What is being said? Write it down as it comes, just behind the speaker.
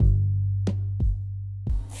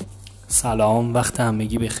سلام، وقت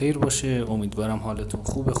همگی به خیر باشه. امیدوارم حالتون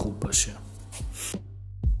خوب باشه.